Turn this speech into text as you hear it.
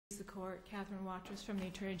Court, Catherine Watrous from the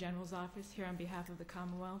Attorney General's Office, here on behalf of the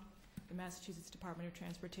Commonwealth, the Massachusetts Department of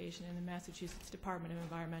Transportation, and the Massachusetts Department of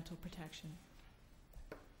Environmental Protection.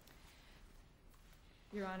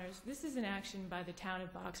 Your Honors, this is an action by the town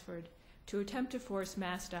of Boxford to attempt to force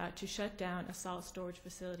MassDOT to shut down a salt storage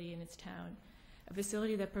facility in its town, a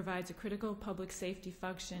facility that provides a critical public safety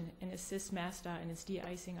function and assists MassDOT in its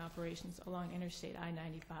de-icing operations along Interstate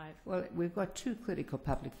I-95. Well, we've got two critical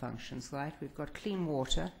public functions, right? We've got clean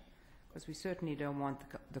water, because we certainly don't want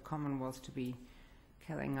the Commonwealth to be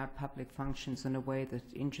carrying out public functions in a way that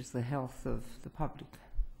injures the health of the public.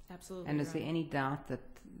 Absolutely. And is there any doubt that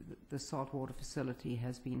the saltwater facility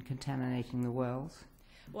has been contaminating the wells?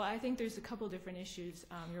 Well, I think there's a couple different issues,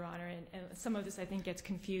 Your Honor, and some of this I think gets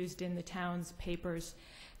confused in the town's papers.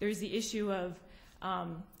 There's the issue of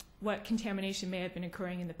what contamination may have been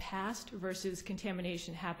occurring in the past versus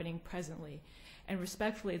contamination happening presently. And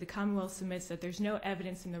respectfully, the Commonwealth submits that there's no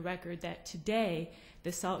evidence in the record that today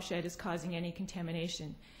the salt shed is causing any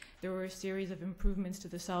contamination. There were a series of improvements to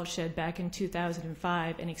the salt shed back in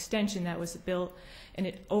 2005, an extension that was built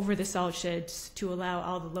over the salt sheds to allow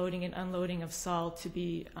all the loading and unloading of salt to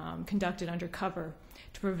be conducted undercover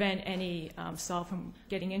to prevent any salt from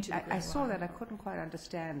getting into the groundwater. I saw that. I couldn't quite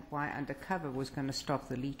understand why undercover was going to stop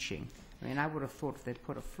the leaching. I mean, I would have thought if they'd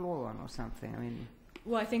put a floor on or something. I mean,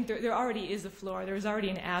 well, I think there already is a floor. There's already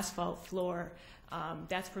an asphalt floor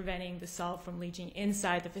that's preventing the salt from leaching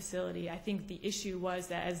inside the facility. I think the issue was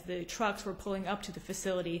that as the trucks were pulling up to the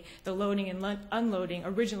facility, the loading and unloading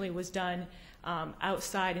originally was done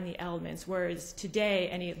outside in the elements, whereas today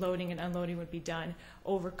any loading and unloading would be done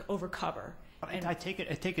over cover. I take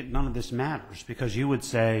it none of this matters, because you would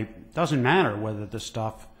say it doesn't matter whether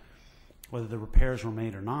whether the repairs were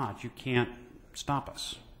made or not. You can't stop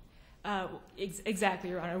us. Exactly,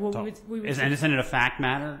 Your Honor. Well, so, isn't it a fact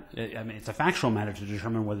matter? I mean, it's a factual matter to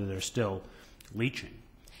determine whether they're still leaching.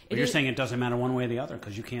 But you're saying it doesn't matter one way or the other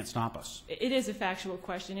because you can't stop us. It is a factual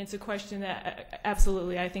question. It's a question that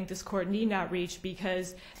absolutely I think this Court need not reach,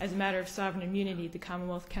 because as a matter of sovereign immunity, the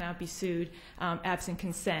Commonwealth cannot be sued absent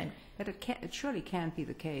consent. But it surely can't be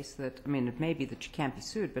the case that, I mean, it may be that you can't be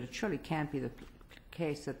sued, but it surely can't be the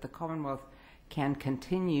case that the Commonwealth can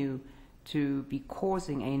continue to be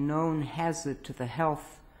causing a known hazard to the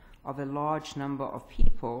health of a large number of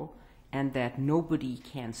people and that nobody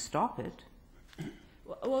can stop it.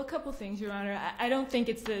 Well, a couple things, Your Honor. I don't think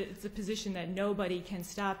it's the position that nobody can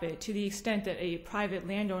stop it. To the extent that a private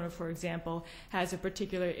landowner, for example, has a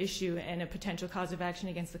particular issue and a potential cause of action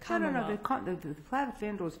against the Commonwealth. No. The private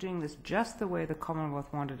vendor is doing this just the way the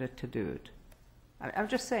Commonwealth wanted it to do it. I'm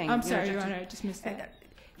just saying. I'm sorry, Your Honor, I just missed that.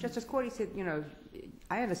 Justice Cordy said,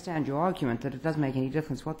 I understand your argument that it doesn't make any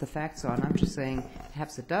difference what the facts are, and I'm just saying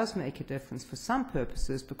perhaps it does make a difference for some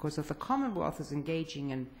purposes, because if the Commonwealth is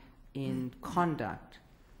engaging in conduct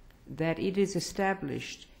that it is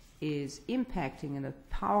established is impacting in a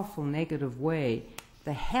powerful negative way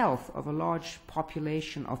the health of a large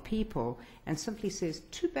population of people, and simply says,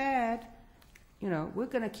 too bad, we're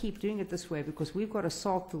going to keep doing it this way because we've got to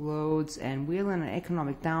salt the roads and we're in an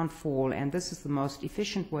economic downfall and this is the most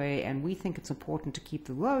efficient way and we think it's important to keep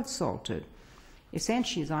the roads salted.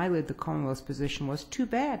 Essentially, as I read the Commonwealth's position, was too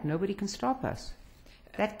bad, nobody can stop us.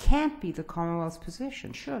 That can't be the Commonwealth's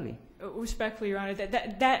position, surely. Respectfully, Your Honor,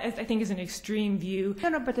 that I think is an extreme view.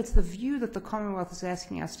 No, but it's the view that the Commonwealth is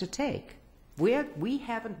asking us to take. We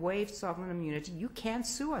haven't waived sovereign immunity. You can't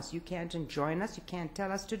sue us. You can't enjoin us. You can't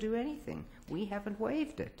tell us to do anything. We haven't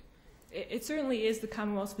waived it. It certainly is the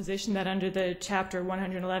Commonwealth's position that under the Chapter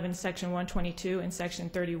 111, Section 122, and Section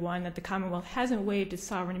 31, that the Commonwealth hasn't waived its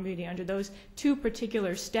sovereign immunity under those two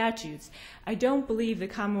particular statutes. I don't believe the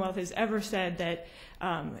Commonwealth has ever said that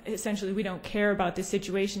essentially we don't care about this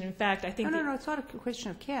situation. In fact, I think... No, it's not a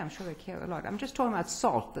question of care. I'm sure they care a lot. I'm just talking about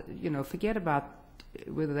salt. Forget about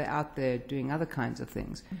whether they're out there doing other kinds of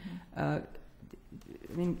things.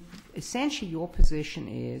 Mm-hmm. Essentially your position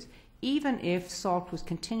is, even if salt was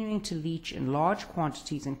continuing to leach in large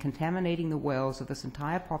quantities and contaminating the wells of this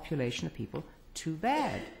entire population of people, too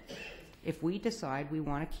bad. If we decide we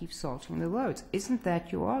want to keep salting the roads, isn't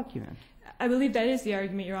that your argument? I believe that is the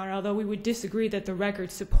argument, Your Honor, although we would disagree that the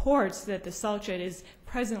record supports that the salt shed is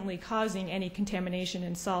presently causing any contamination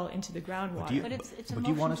and salt into the groundwater. But do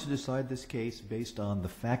you want us to decide this case based on the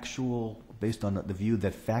view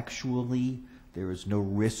that factually there is no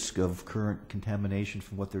risk of current contamination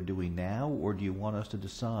from what they're doing now, or do you want us to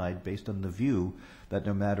decide based on the view that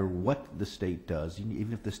no matter what the state does,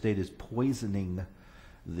 even if the state is poisoning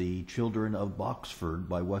the children of Boxford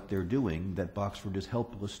by what they're doing, that Boxford is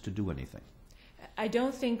helpless to do anything? I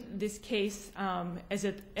don't think this case,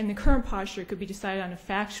 in the current posture, could be decided on a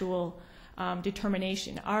factual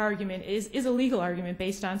determination. Our argument is a legal argument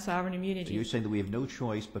based on sovereign immunity. So you're saying that we have no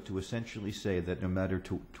choice but to essentially say that no matter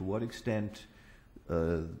to what extent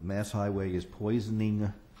Mass Highway is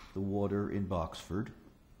poisoning the water in Boxford,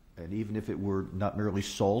 and even if it were not merely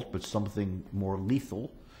salt but something more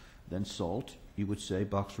lethal than salt, you would say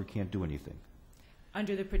Boxford can't do anything.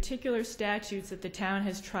 Under the particular statutes that the town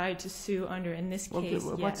has tried to sue under in this case,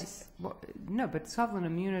 yes. No, but sovereign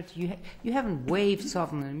immunity, you haven't waived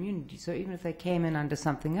sovereign immunity, so even if they came in under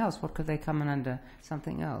something else, what could they come in under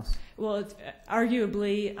something else? Well, it's,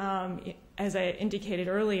 arguably, as I indicated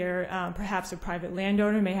earlier, perhaps a private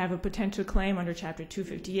landowner may have a potential claim under Chapter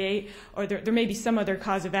 258, or there may be some other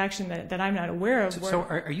cause of action that I'm not aware of. So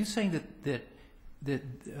are you saying that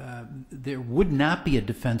there would not be a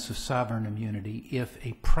defense of sovereign immunity if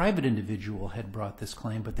a private individual had brought this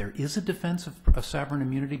claim, but there is a defense of sovereign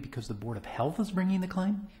immunity because the Board of Health is bringing the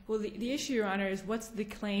claim? Well, the issue, Your Honor, is what's the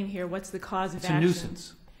claim here? What's the cause of It's action? a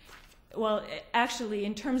nuisance. Well, actually,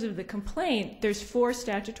 in terms of the complaint, there's 4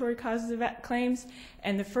 statutory causes of claims,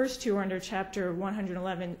 and the first 2 are under Chapter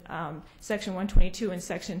 111, Section 122, and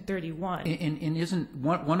Section 31. And isn't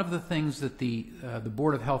one of the things that the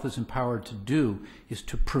Board of Health is empowered to do is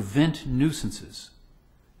to prevent nuisances?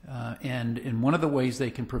 And one of the ways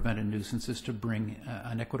they can prevent a nuisance is to bring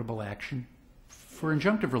an equitable action for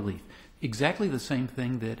injunctive relief. Exactly the same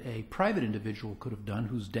thing that a private individual could have done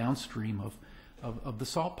who's downstream of the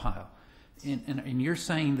salt pile. And you're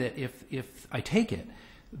saying that if I take it,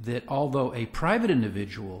 that although a private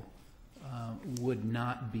individual would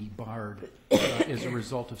not be barred as a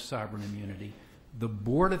result of sovereign immunity, the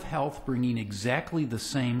Board of Health bringing exactly the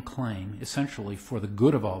same claim, essentially for the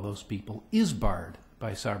good of all those people, is barred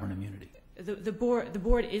by sovereign immunity. The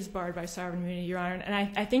board is barred by sovereign immunity, Your Honor, and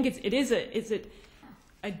I think it's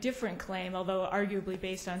a different claim, although arguably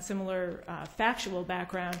based on similar factual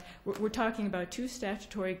background. We're talking about 2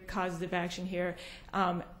 statutory causes of action here.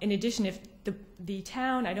 In addition, if the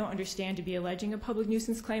town, I don't understand to be alleging a public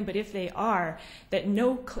nuisance claim, but if they are, that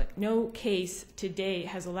no case to date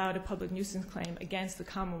has allowed a public nuisance claim against the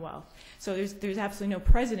Commonwealth. So there's absolutely no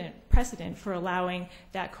precedent for allowing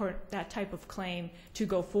that type of claim to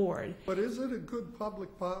go forward. But is it a good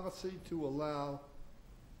public policy to allow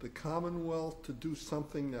the Commonwealth to do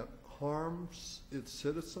something that harms its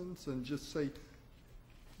citizens and just say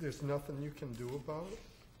there's nothing you can do about it?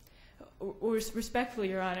 Respectfully,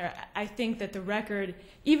 Your Honor, I think that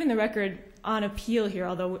even the record on appeal here,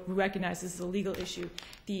 although we recognize this is a legal issue,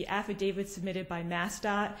 the affidavit submitted by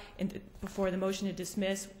MassDOT before the motion to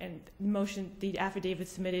dismiss and the affidavit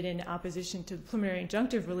submitted in opposition to preliminary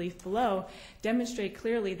injunctive relief below demonstrate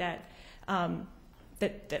clearly that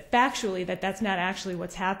factually that's not actually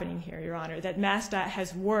what's happening here, Your Honor, that MassDOT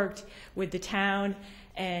has worked with the town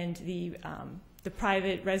and the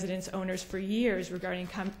private residence owners for years regarding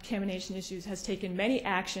contamination issues, has taken many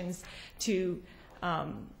actions to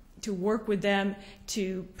work with them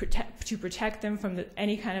to protect them from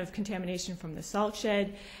any kind of contamination from the salt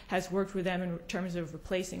shed, has worked with them in terms of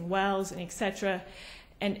replacing wells and et cetera.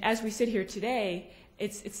 And as we sit here today,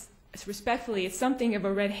 it's respectfully, it's something of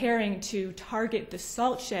a red herring to target the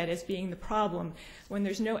salt shed as being the problem when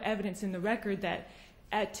there's no evidence in the record that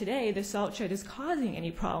today the salt shed is causing any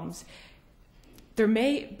problems. There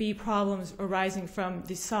may be problems arising from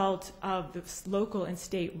the salt of the local and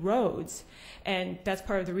state roads, and that's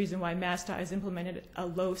part of the reason why MassDOT has implemented a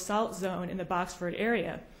low salt zone in the Boxford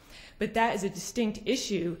area. But that is a distinct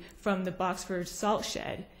issue from the Boxford salt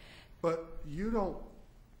shed. But you don't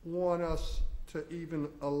want us to even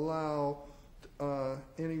allow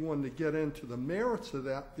anyone to get into the merits of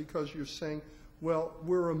that because you're saying, well,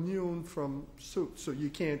 we're immune from suit, so you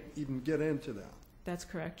can't even get into that. That's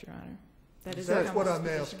correct, Your Honor. That's what I'm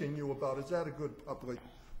asking you about. Is that a good public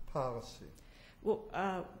policy?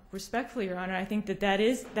 Well, respectfully, Your Honor, I think that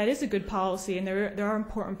is a good policy, and there are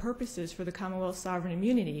important purposes for the Commonwealth's sovereign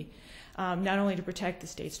immunity, not only to protect the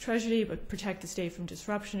state's treasury, but protect the state from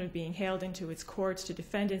disruption of being hailed into its courts to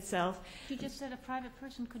defend itself. You just said a private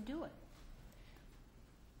person could do it.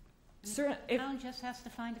 The town just has to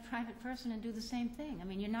find a private person and do the same thing. I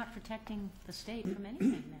mean, you're not protecting the state from anything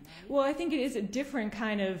then, are you? Well, I think it is a different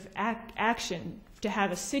kind of action to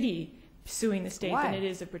have a city suing the state than it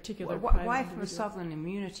is a particular private Why from a individual. sovereign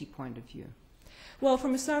immunity point of view? Well,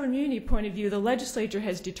 from a sovereign immunity point of view, the legislature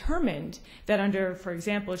has determined that under, for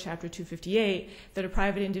example, Chapter 258, that a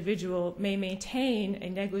private individual may maintain a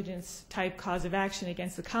negligence-type cause of action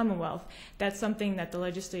against the Commonwealth. That's something that the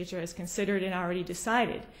legislature has considered and already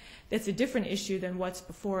decided. That's a different issue than what's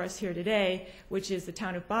before us here today, which is the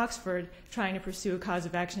town of Boxford trying to pursue a cause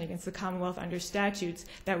of action against the Commonwealth under statutes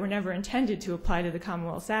that were never intended to apply to the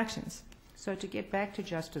Commonwealth's actions. So to get back to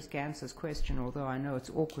Justice Gantz's question, although I know it's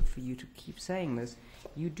awkward for you to keep saying this,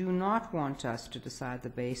 you do not want us to decide the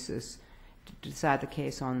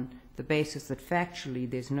case on the basis that factually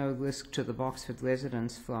there's no risk to the Boxford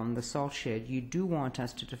residents from the salt shed. You do want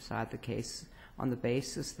us to decide the case on the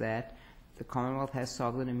basis that the Commonwealth has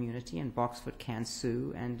sovereign immunity and Boxford can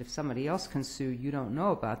sue, and if somebody else can sue, you don't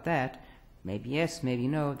know about that. Maybe yes, maybe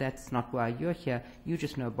no, that's not why you're here. You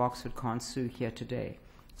just know Boxford can't sue here today.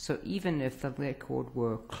 So even if the record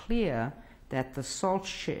were clear that the salt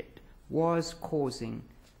shed was causing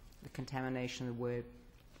the contamination of the web,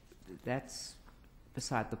 that's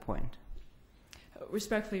beside the point.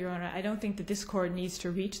 Respectfully, Your Honor, I don't think that this court needs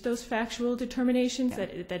to reach those factual determinations,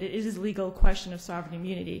 that it is a legal question of sovereign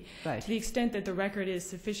immunity. Right. To the extent that the record is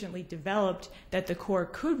sufficiently developed that the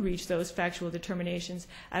court could reach those factual determinations,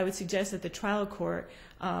 I would suggest that the trial court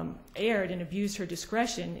erred and abused her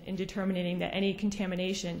discretion in determining that any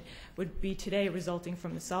contamination would be today resulting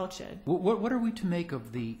from the salt shed. What are we to make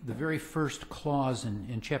of the very first clause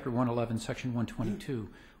in Chapter 111, Section 122,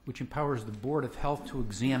 which empowers the Board of Health to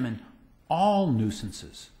examine all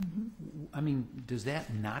nuisances? I mean, does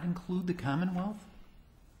that not include the Commonwealth?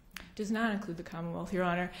 Does not include the Commonwealth, Your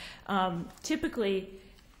Honor. Typically,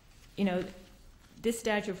 you know, this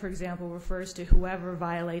statute, for example, refers to whoever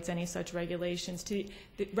violates any such regulations. The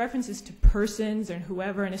references to persons and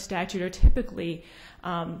whoever in a statute are typically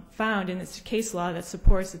found in this case law that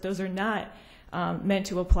supports that those are not meant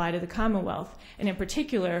to apply to the Commonwealth. And in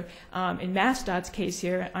particular, in MassDOT's case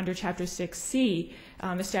here, under Chapter 6C,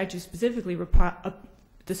 the statute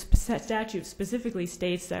specifically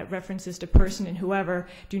states that references to person and whoever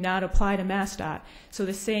do not apply to MassDOT. So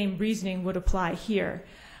the same reasoning would apply here.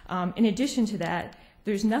 In addition to that,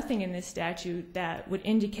 there's nothing in this statute that would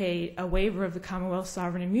indicate a waiver of the Commonwealth's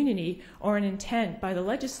sovereign immunity or an intent by the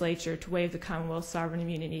legislature to waive the Commonwealth's sovereign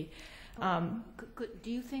immunity.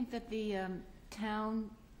 Do you think that the town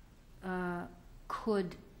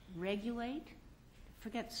could regulate,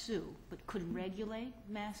 forget sue, but could regulate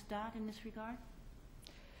MassDOT in this regard?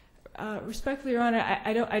 Respectfully, Your Honor,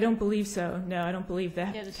 I don't believe so. No, I don't believe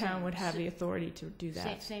that the town would have the authority to do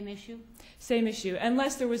that. Same issue? Same issue,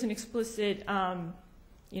 unless there was an explicit, something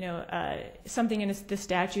in the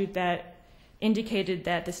statute that indicated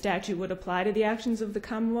that the statute would apply to the actions of the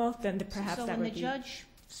Commonwealth, then perhaps that would be. So when the judge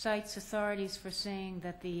cites authorities for saying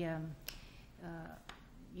that the,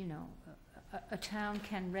 a town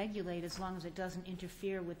can regulate as long as it doesn't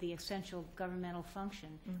interfere with the essential governmental function,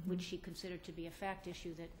 which she considered to be a fact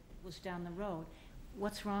issue that was down the road,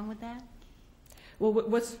 what's wrong with that? Well,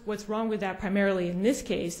 what's wrong with that primarily in this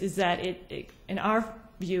case is that in our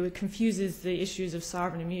view, it confuses the issues of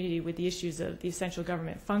sovereign immunity with the issues of the essential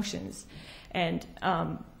government functions. And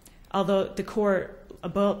although the court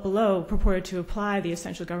below purported to apply the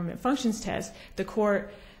essential government functions test, the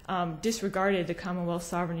court disregarded the Commonwealth's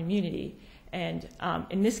sovereign immunity. And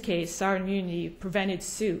in this case, sovereign immunity prevented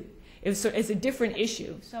suit. It's a different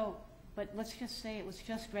issue. So, but let's just say it was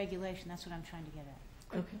just regulation. That's what I'm trying to get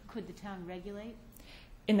at. Okay. Could the town regulate?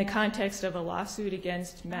 In the context of a lawsuit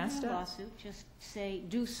against MassDOT? Not a lawsuit, just say,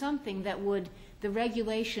 do something that would, the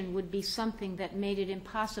regulation would be something that made it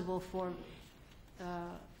impossible for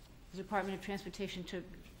the Department of Transportation to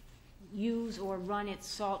use or run its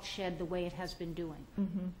salt shed the way it has been doing.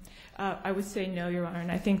 I would say no, Your Honor,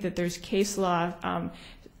 and I think that there's case law.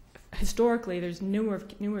 Historically, there's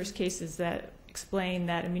numerous cases that explain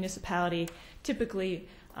that a municipality typically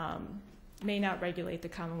may not regulate the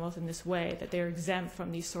Commonwealth in this way, that they're exempt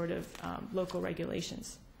from these sort of local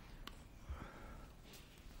regulations.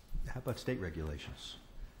 How about state regulations?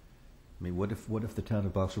 I mean, what if the town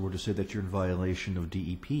of Boxford were to say that you're in violation of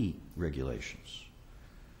DEP regulations?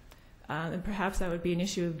 And perhaps that would be an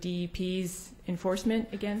issue of DEP's enforcement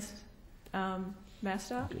against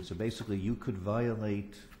MassDOT. Okay, so basically you could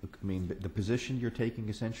violate, I mean, the position you're taking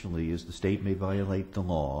essentially is the state may violate the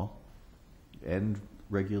law and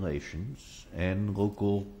regulations and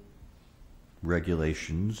local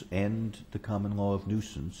regulations and the common law of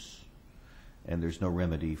nuisance, and there's no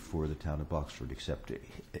remedy for the town of Boxford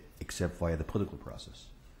except via the political process.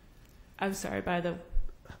 I'm sorry, by the...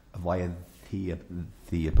 Via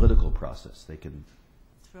the political process. They can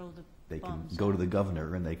throw the they can go to the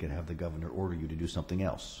governor and they can have the governor order you to do something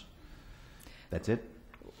else. That's it?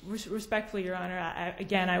 Respectfully, Your Honor,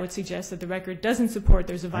 again, I would suggest that the record doesn't support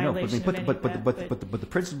there's a violation of any of that. But the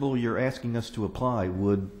principle you're asking us to apply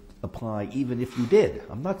would apply even if you did.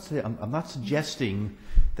 I'm not suggesting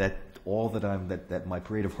that all that my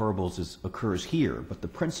parade of horribles occurs here, but the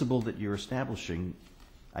principle that you're establishing,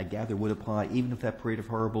 I gather, would apply even if that parade of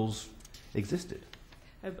horribles existed.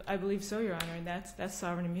 I believe so, Your Honor, and that's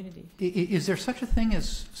sovereign immunity. Is there such a thing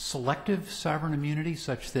as selective sovereign immunity,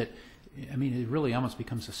 such that, I mean, it really almost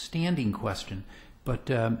becomes a standing question,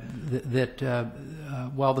 but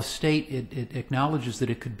while the state it acknowledges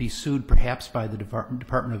that it could be sued perhaps by the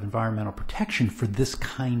Department of Environmental Protection for this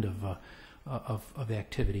kind of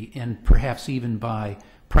activity, and perhaps even by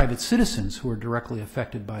private citizens who are directly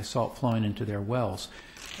affected by salt flowing into their wells,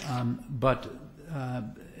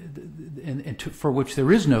 for which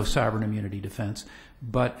there is no sovereign immunity defense,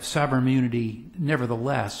 but sovereign immunity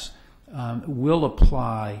nevertheless will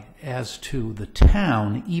apply as to the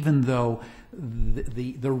town, even though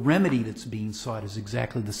the remedy that's being sought is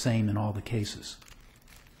exactly the same in all the cases.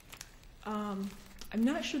 I'm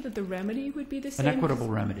not sure that the remedy would be the same. An equitable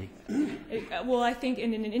remedy. Well, I think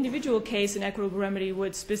in an individual case, an equitable remedy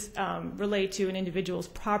would relate to an individual's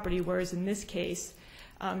property, whereas in this case,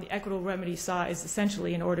 the equitable remedy sought is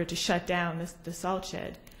essentially in order to shut down the salt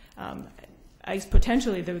shed.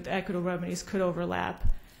 Potentially, the equitable remedies could overlap.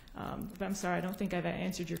 But I'm sorry, I don't think I've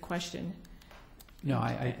answered your question. No,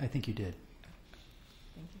 I think you did.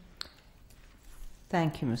 Thank you.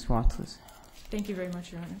 Thank you, Ms. Waters. Thank you very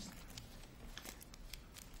much, Your Honors.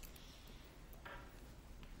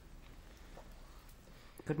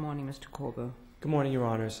 Good morning, Mr. Corbo. Good morning, Your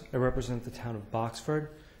Honors. I represent the town of Boxford.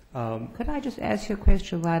 Could I just ask you a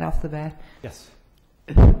question right off the bat? Yes.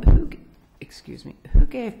 Excuse me. Who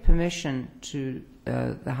gave permission to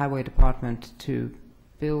the Highway Department to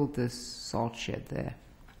build this salt shed there?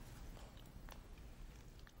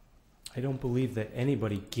 I don't believe that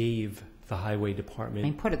anybody gave the Highway Department. I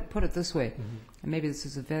mean, put it this way, and maybe this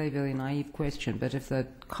is a very, very naive question, but if the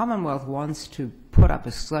Commonwealth wants to put up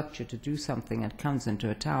a structure to do something that comes into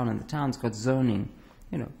a town, and the town's got zoning,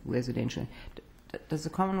 residential, does the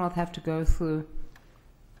Commonwealth have to go through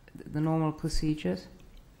the normal procedures?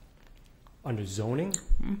 Under zoning?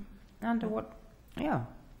 Under what? Yeah.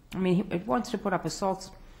 I mean, it wants to put up a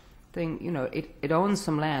salt thing, it owns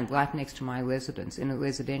some land right next to my residence in a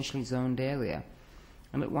residentially zoned area.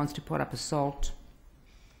 And it wants to put up a salt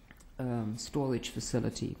storage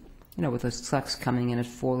facility, with those trucks coming in at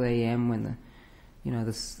 4 a.m. when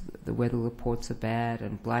the weather reports are bad,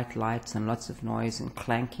 and bright lights and lots of noise and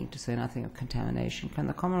clanking, to say nothing of contamination. Can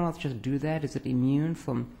the Commonwealth just do that? Is it immune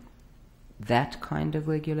from that kind of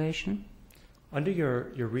regulation? Under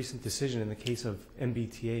your recent decision in the case of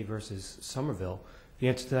MBTA versus Somerville, the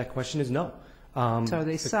answer to that question is no. So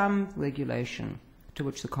there's some regulation to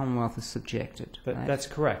which the Commonwealth is subjected. Right? That's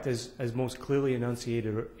correct. As most clearly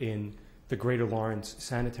enunciated in the Greater Lawrence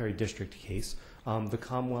Sanitary District case, the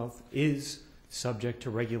Commonwealth is subject to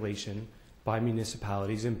regulation by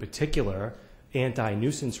municipalities, in particular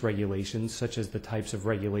anti-nuisance regulations, such as the types of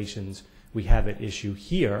regulations we have at issue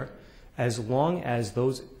here, as long as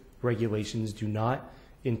those regulations do not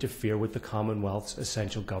interfere with the Commonwealth's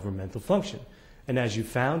essential governmental function. And as you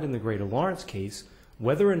found in the Greater Lawrence case,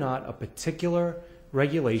 whether or not a particular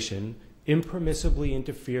regulation impermissibly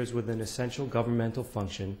interferes with an essential governmental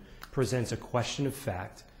function presents a question of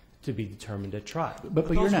fact to be determined at trial. But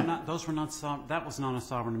that was not a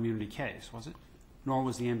sovereign immunity case, was it? Nor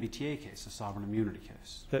was the MBTA case a sovereign immunity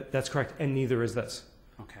case. That's correct, and neither is this.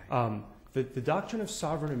 Okay. The doctrine of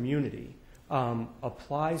sovereign immunity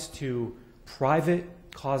applies to private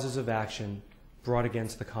causes of action brought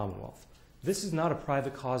against the Commonwealth. This is not a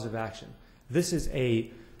private cause of action. This is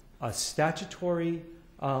a statutory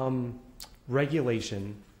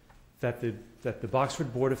regulation that the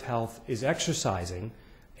Boxford Board of Health is exercising,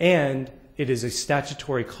 and it is a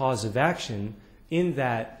statutory cause of action in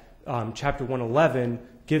that Chapter 111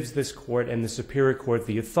 gives this court and the Superior Court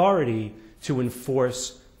the authority to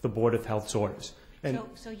enforce the Board of Health's orders.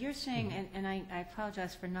 So you're saying, and I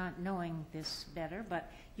apologize for not knowing this better,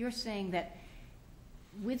 but you're saying that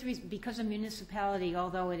because a municipality,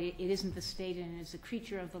 although it isn't the state and it's a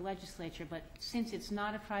creature of the legislature, but since it's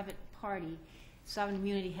not a private party, sovereign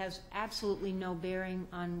immunity has absolutely no bearing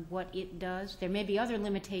on what it does. There may be other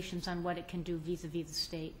limitations on what it can do vis-a-vis the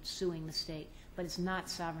state, suing the state, but it's not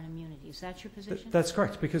sovereign immunity. Is that your position? That's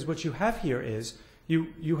correct, because what you have here is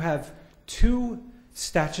you have two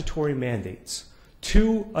statutory mandates,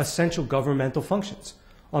 two essential governmental functions.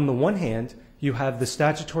 On the one hand, you have the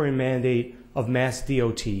statutory mandate of Mass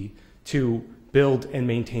DOT to build and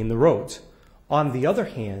maintain the roads. On the other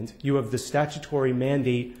hand, you have the statutory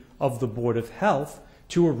mandate of the Board of Health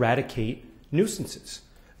to eradicate nuisances.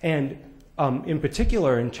 And in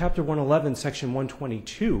particular, in Chapter 111, Section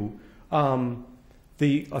 122,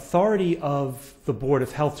 the authority of the Board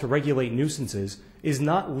of Health to regulate nuisances is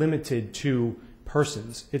not limited to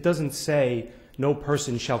persons. It doesn't say no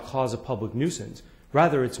person shall cause a public nuisance.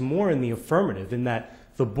 Rather, it's more in the affirmative in that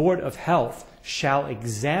the Board of Health shall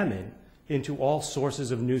examine into all sources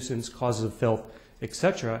of nuisance, causes of filth,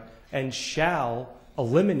 etc., and shall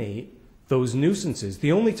eliminate those nuisances.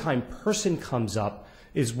 The only time person comes up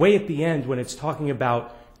is way at the end when it's talking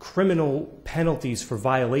about criminal penalties for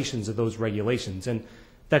violations of those regulations. And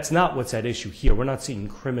that's not what's at issue here. We're not seeking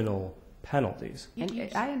criminal penalties. And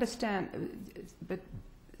I understand, but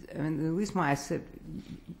I mean, the reason why I said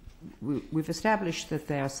we've established that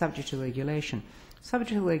they are subject to regulation.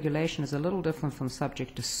 Subject to regulation is a little different from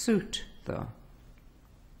subject to suit, though.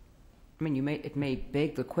 I mean, it may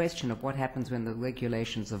beg the question of what happens when the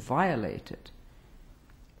regulations are violated.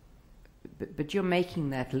 But you're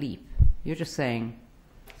making that leap. You're just saying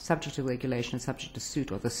subject to regulation and subject to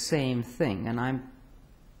suit are the same thing, and I'm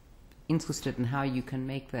interested in how you can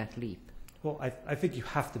make that leap. Well, I think you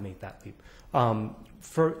have to make that leap.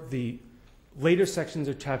 For the later sections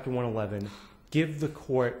of Chapter 111, give the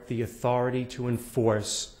court the authority to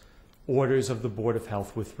enforce orders of the Board of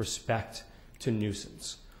Health with respect to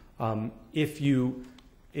nuisance. If you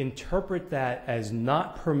interpret that as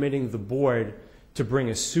not permitting the board to bring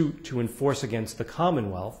a suit to enforce against the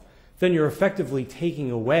Commonwealth, then you're effectively taking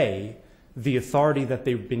away the authority that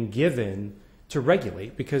they've been given to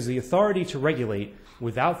regulate, because the authority to regulate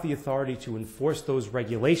without the authority to enforce those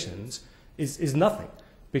regulations is nothing,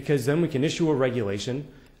 because then we can issue a regulation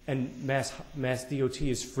and Mass DOT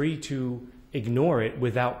is free to ignore it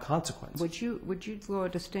without consequence. Would you draw a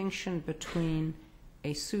distinction between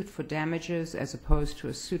a suit for damages as opposed to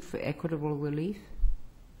a suit for equitable relief?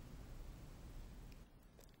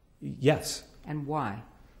 Yes. And why?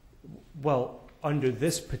 Well, under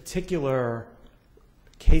this particular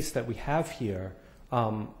case that we have here,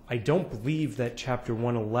 I don't believe that Chapter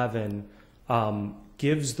 111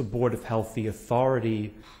 gives the Board of Health the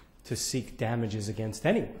authority to seek damages against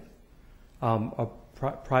anyone.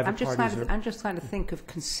 Private parties are... I'm just trying to think of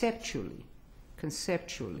conceptually.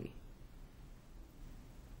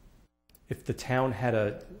 If the town had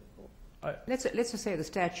a... Let's just say the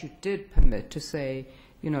statute did permit to say,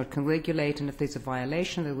 it can regulate, and if there's a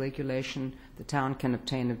violation of the regulation, the town can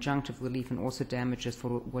obtain adjunctive relief and also damages for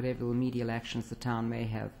whatever remedial actions the town may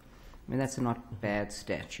have. I mean, that's a not bad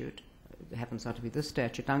statute. It happens not to be this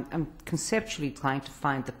statute. I'm conceptually trying to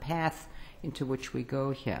find the path into which we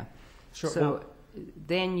go here. Sure. So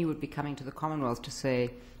then you would be coming to the Commonwealth to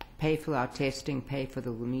say, pay for our testing, pay for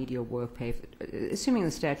the remedial work, assuming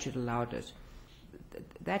the statute allowed it.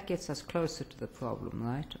 That gets us closer to the problem,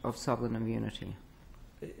 right, of sovereign immunity.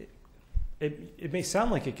 It may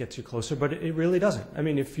sound like it gets you closer, but it really doesn't. I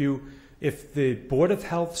mean, if the Board of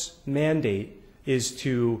Health's mandate is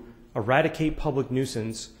to eradicate public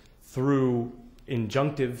nuisance through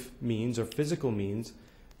injunctive means or physical means,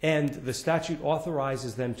 and the statute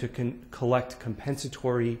authorizes them to collect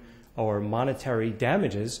compensatory or monetary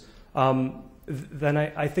damages, then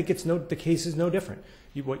I think the case is no different.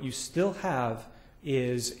 What you still have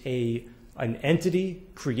is an entity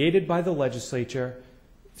created by the legislature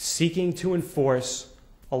seeking to enforce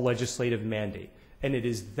a legislative mandate. And it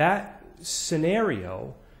is that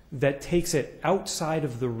scenario that takes it outside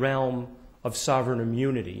of the realm of sovereign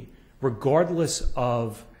immunity, regardless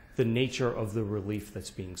of the nature of the relief that's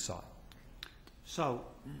being sought. So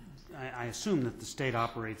I assume that the state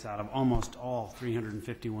operates out of almost all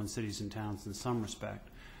 351 cities and towns in some respect.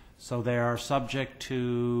 So they are subject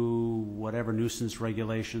to whatever nuisance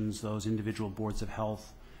regulations those individual boards of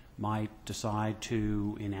health might decide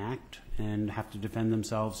to enact and have to defend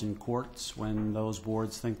themselves in courts when those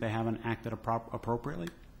boards think they haven't acted appropriately.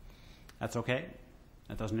 That's okay?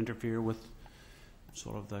 That doesn't interfere with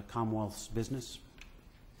sort of the Commonwealth's business?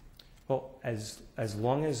 Well, as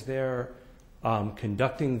long as they're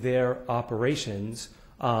conducting their operations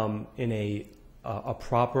in a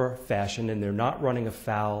proper fashion and they're not running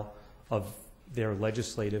afoul of their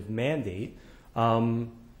legislative mandate,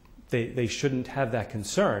 they shouldn't have that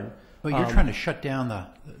concern. But you're trying to shut down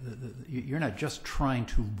you're not just trying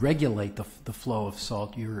to regulate the flow of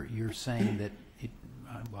salt. You're saying that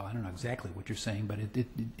well, I don't know exactly what you're saying, but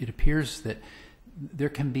it appears that there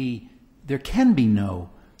can be no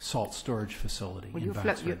salt storage facility in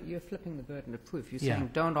Boxford. You're flipping the burden of proof. You're saying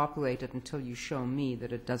don't operate it until you show me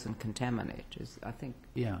that it doesn't contaminate.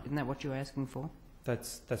 Isn't that what you're asking for?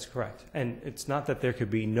 That's correct. And it's not that there could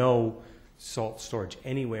be no salt storage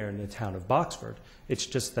anywhere in the town of Boxford. It's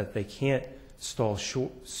just that they can't store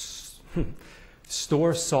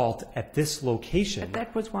salt at this location. But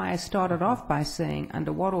that was why I started off by saying,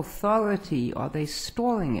 under what authority are they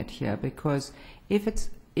storing it here? Because if it's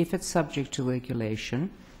subject to regulation,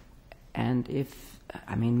 and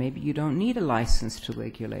maybe you don't need a license to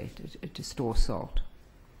regulate it, to store salt.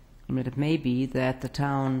 I mean, it may be that the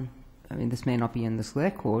town, this may not be in this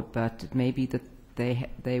record, but it may be that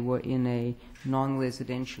they were in a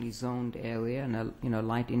non-residentially zoned area, in a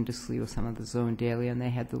light industry or some other zoned area, and they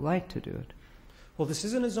had the right to do it. Well, this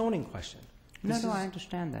isn't a zoning question. I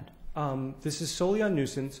understand that. This is solely on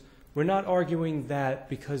nuisance. We're not arguing that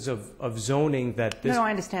because of zoning that this... No,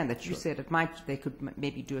 I understand that. You said they could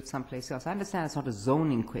maybe do it someplace else. I understand it's not a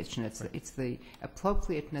zoning question. It's the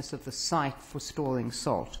appropriateness of the site for storing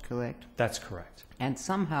salt, correct? That's correct. And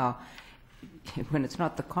somehow, when it's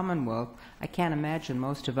not the Commonwealth, I can't imagine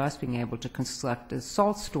most of us being able to construct a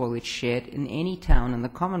salt storage shed in any town in the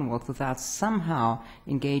Commonwealth without somehow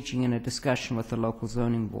engaging in a discussion with the local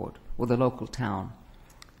zoning board or the local town.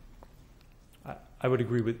 I would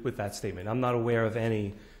agree with that statement. I'm not aware of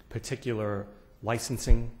any particular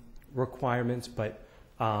licensing requirements, but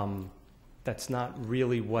that's not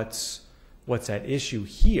really what's at issue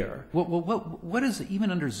here. What is,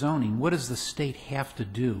 even under zoning, what does the state have to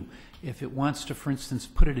do if it wants to, for instance,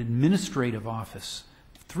 put an administrative office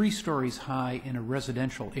 3 stories high in a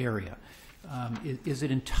residential area? Is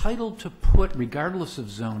it entitled to put, regardless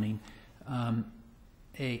of zoning,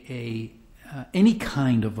 any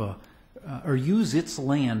kind of or use its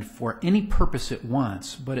land for any purpose it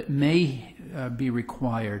wants, but it may be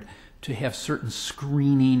required to have certain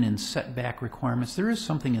screening and setback requirements? There is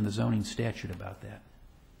something in the zoning statute about that.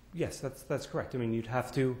 Yes, that's correct. You'd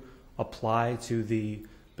have to apply to the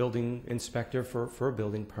building inspector for a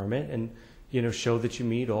building permit and show that you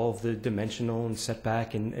meet all of the dimensional and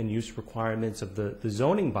setback and use requirements of the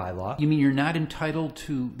zoning bylaw. You mean you're not entitled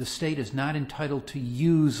to, the state is not entitled to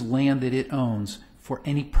use land that it owns for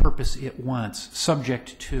any purpose it wants,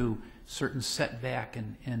 subject to certain setback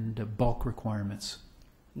and bulk requirements?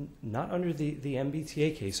 Not under the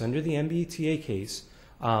MBTA case. Under the MBTA case,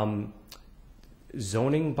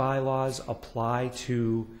 zoning bylaws apply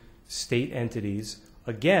to state entities,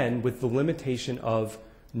 again, with the limitation of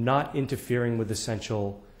not interfering with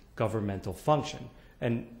essential governmental function.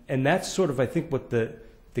 And that's sort of, I think, what the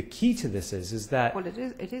key to this is that... Well, it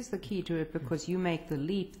is the key to it, because you make the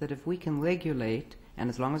leap that if we can regulate, and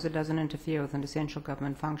as long as it doesn't interfere with an essential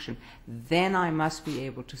government function, then I must be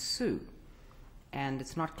able to sue. And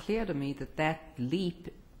it's not clear to me that that leap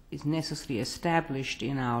is necessarily established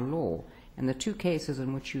in our law. And the 2 cases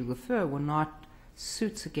in which you refer were not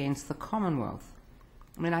suits against the Commonwealth.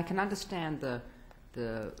 I can understand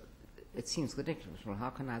it seems ridiculous. Well, how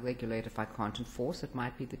can I regulate if I can't enforce? It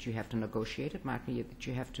might be that you have to negotiate. It might be that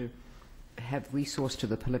you have to have recourse to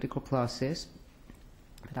the political process.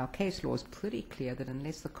 But our case law is pretty clear that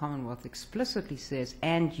unless the Commonwealth explicitly says,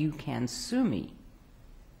 and you can sue me,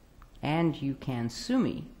 that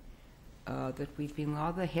we've been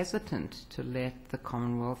rather hesitant to let the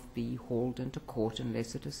Commonwealth be hauled into court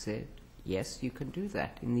unless it has said, yes, you can do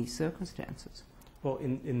that in these circumstances. Well,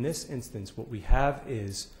 in this instance, what we have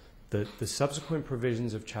is the subsequent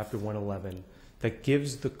provisions of Chapter 111 that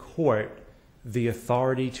gives the court the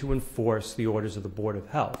authority to enforce the orders of the Board of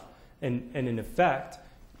Health. And in effect,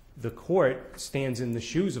 the court stands in the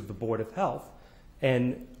shoes of the Board of Health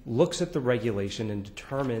and looks at the regulation and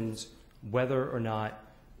determines whether or not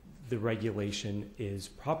the regulation is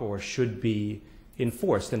proper or should be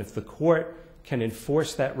enforced. And if the court can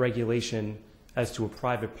enforce that regulation as to a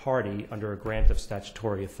private party under a grant of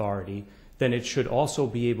statutory authority, then it should also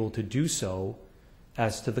be able to do so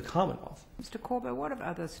as to the Commonwealth. Mr. Corbett, what have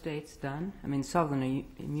other states done? Sovereign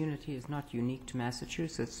immunity is not unique to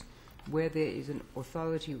Massachusetts. Where there is an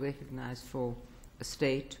authority recognized for a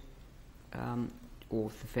state or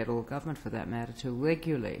the federal government, for that matter, to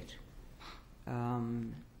regulate,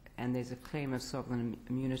 and there's a claim of sovereign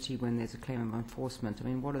immunity when there's a claim of enforcement.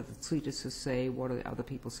 What do the treatises say? What do the other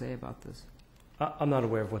people say about this? I'm not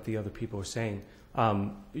aware of what the other people are saying.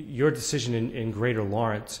 Your decision in Greater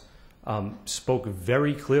Lawrence spoke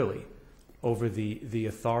very clearly over the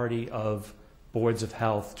authority of boards of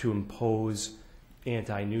health to impose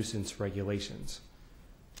anti-nuisance regulations.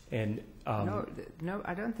 And no,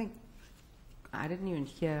 I don't think. I didn't even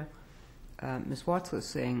hear Ms. Watts was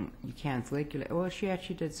saying you can't regulate. Well, she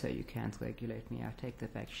actually did say you can't regulate me. I take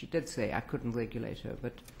that back. She did say I couldn't regulate her,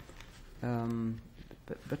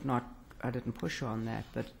 but not. I didn't push her on that.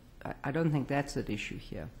 But I don't think that's at issue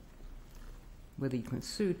here. Whether you can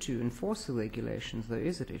sue to enforce the regulations, there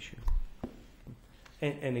is at issue.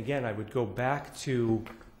 And again, I would go back to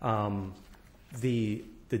the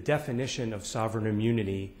definition of sovereign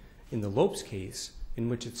immunity in the Lopes case, in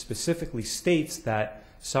which it specifically states that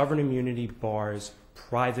sovereign immunity bars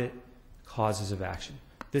private causes of action.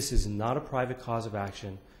 This is not a private cause of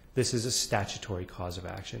action. This is a statutory cause of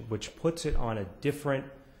action, which puts it on a different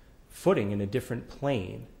footing, in a different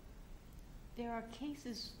plane. There are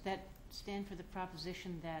cases that stand for the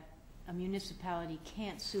proposition that a municipality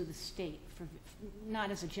can't sue the state, for,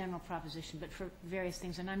 not as a general proposition, but for various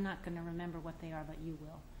things, and I'm not going to remember what they are, but you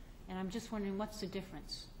will. And I'm just wondering, what's the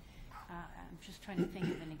difference? I'm just trying to think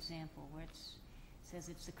of an example where it says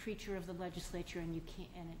it's the creature of the legislature, and you can't,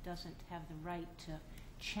 and it doesn't have the right to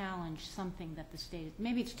challenge something that the state,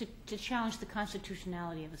 maybe it's to challenge the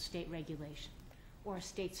constitutionality of a state regulation or a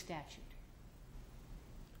state statute.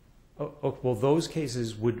 Oh, well, those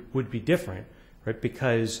cases would be different, right?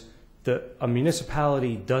 Because a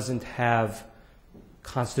municipality doesn't have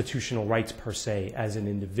constitutional rights per se, as an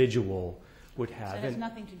individual would have. So it has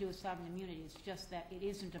nothing to do with sovereign immunity. It's just that it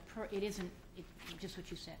isn't just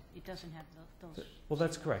what you said. It doesn't have those. Well,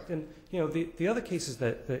 that's correct. And the other cases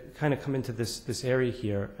that kind of come into this area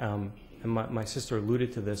here, and my sister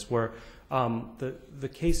alluded to this, were the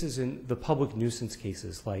cases in the public nuisance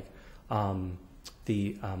cases, like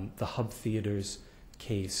the Hub Theaters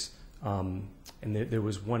case, and there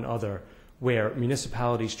was one other where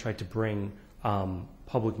municipalities tried to bring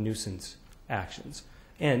public nuisance actions.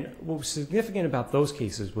 And what was significant about those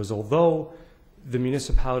cases was, although the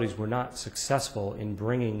municipalities were not successful in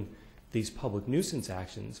bringing these public nuisance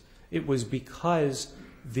actions, it was because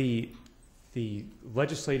the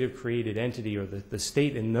legislative created entity, or the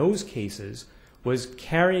state in those cases, was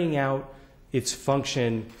carrying out its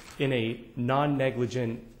function in a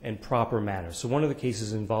non-negligent and proper manner. So one of the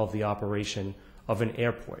cases involved the operation of an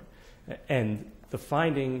airport. And the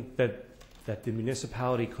finding that the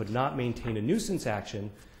municipality could not maintain a nuisance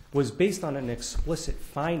action was based on an explicit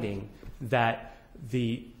finding that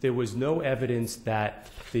there was no evidence that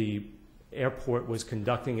the airport was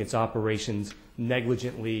conducting its operations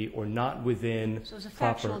negligently or not within So it was a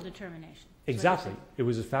proper... factual determination. Exactly. It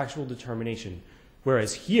was a factual determination.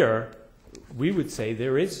 Whereas here, we would say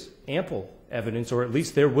there is ample evidence, or at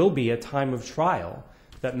least there will be at time of trial,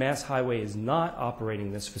 that Mass Highway is not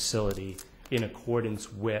operating this facility in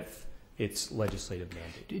accordance with its legislative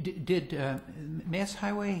mandate. Did Mass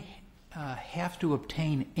Highway have to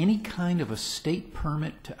obtain any kind of a state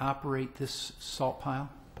permit to operate this salt pile?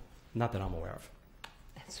 Not that I'm aware of.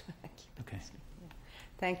 That's what I keep Okay. asking. Yeah.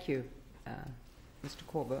 Thank you, Mr.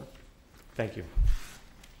 Corber. Thank you.